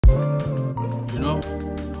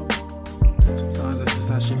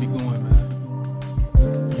shit be going, man.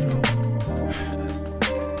 You know.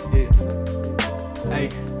 Yeah.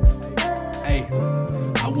 Hey.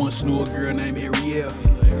 I once knew a girl named Ariel.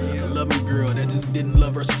 A loving girl that just didn't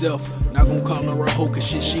love herself. Not gonna call her a hoe, cause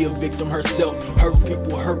shit, she a victim herself. Hurt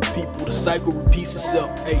people, the cycle repeats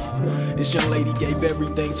itself. Hey, this young lady gave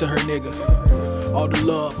everything to her nigga. All the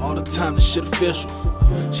love, all the time, the shit official.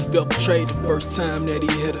 She felt betrayed the first time that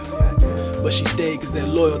he hit her, but she stayed cause that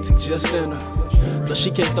loyalty just in her. Plus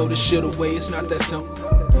she can't throw this shit away, it's not that simple.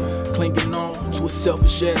 Clinging on to a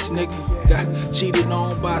selfish ass nigga. Got cheated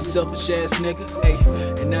on by a selfish ass nigga.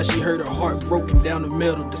 Ayy, and now she heard her heart broken down the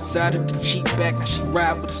middle. Decided to cheat back, now she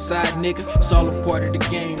ride with a side nigga. It's all a part of the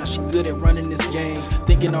game, now she good at running this game.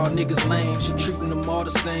 Thinking all niggas lame, she treating them all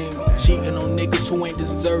the same. Cheating on niggas who ain't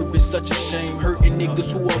deserve it, such a shame. Hurting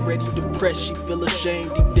niggas who already depressed, she feel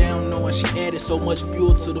ashamed. Deep down knowing she added so much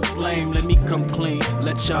fuel to the flame. Let me come clean,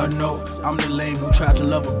 let y'all know I'm the lame who tried to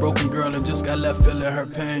love a broken girl and just got left feeling her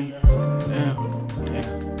pain. Damn.